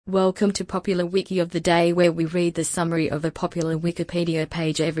Welcome to Popular Wiki of the Day, where we read the summary of a popular Wikipedia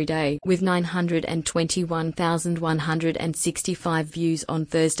page every day. With 921,165 views on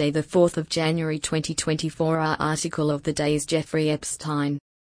Thursday the 4th of January 2024, our article of the day is Jeffrey Epstein.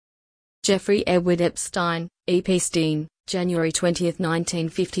 Jeffrey Edward Epstein, Epstein, January 20,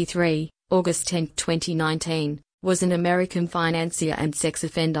 1953, August 10, 2019, was an American financier and sex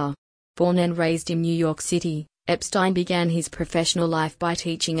offender. Born and raised in New York City, Epstein began his professional life by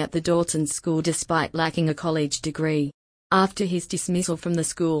teaching at the Dalton School despite lacking a college degree. After his dismissal from the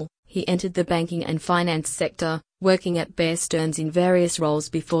school, he entered the banking and finance sector, working at Bear Stearns in various roles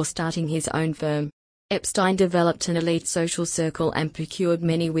before starting his own firm. Epstein developed an elite social circle and procured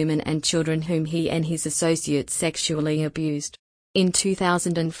many women and children whom he and his associates sexually abused. In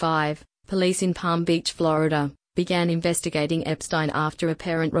 2005, police in Palm Beach, Florida, began investigating Epstein after a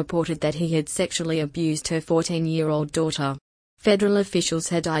parent reported that he had sexually abused her 14-year-old daughter. Federal officials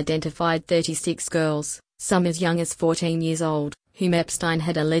had identified 36 girls, some as young as 14 years old, whom Epstein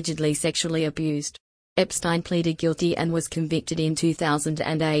had allegedly sexually abused. Epstein pleaded guilty and was convicted in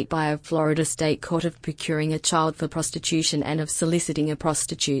 2008 by a Florida state court of procuring a child for prostitution and of soliciting a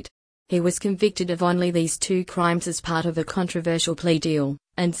prostitute. He was convicted of only these two crimes as part of a controversial plea deal,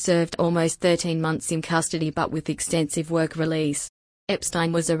 and served almost 13 months in custody but with extensive work release.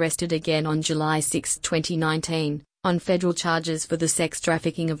 Epstein was arrested again on July 6, 2019, on federal charges for the sex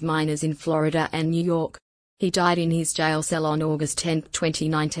trafficking of minors in Florida and New York. He died in his jail cell on August 10,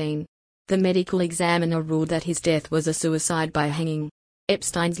 2019. The medical examiner ruled that his death was a suicide by hanging.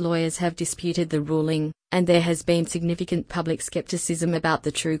 Epstein's lawyers have disputed the ruling, and there has been significant public skepticism about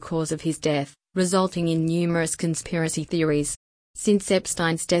the true cause of his death, resulting in numerous conspiracy theories. Since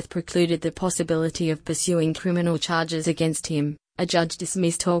Epstein's death precluded the possibility of pursuing criminal charges against him, a judge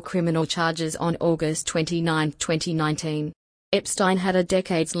dismissed all criminal charges on August 29, 2019. Epstein had a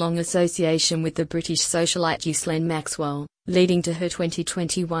decades-long association with the British socialite Ghislaine Maxwell, leading to her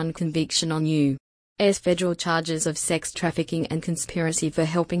 2021 conviction on U.S. federal charges of sex trafficking and conspiracy for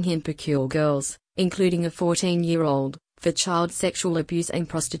helping him procure girls, including a 14-year-old, for child sexual abuse and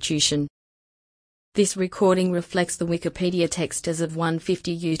prostitution. This recording reflects the Wikipedia text as of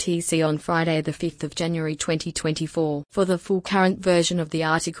 1:50 UTC on Friday the 5th of January 2024. For the full current version of the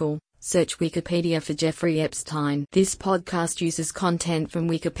article, search Wikipedia for Jeffrey Epstein. This podcast uses content from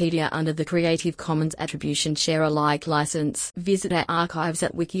Wikipedia under the Creative Commons Attribution Share Alike license. Visit our archives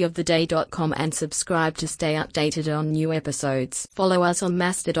at wikioftheday.com and subscribe to stay updated on new episodes. Follow us on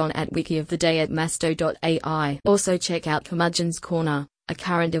Mastodon at wikioftheday at masto.ai. Also check out Curmudgeon's Corner, a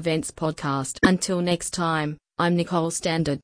current events podcast. Until next time, I'm Nicole Standard.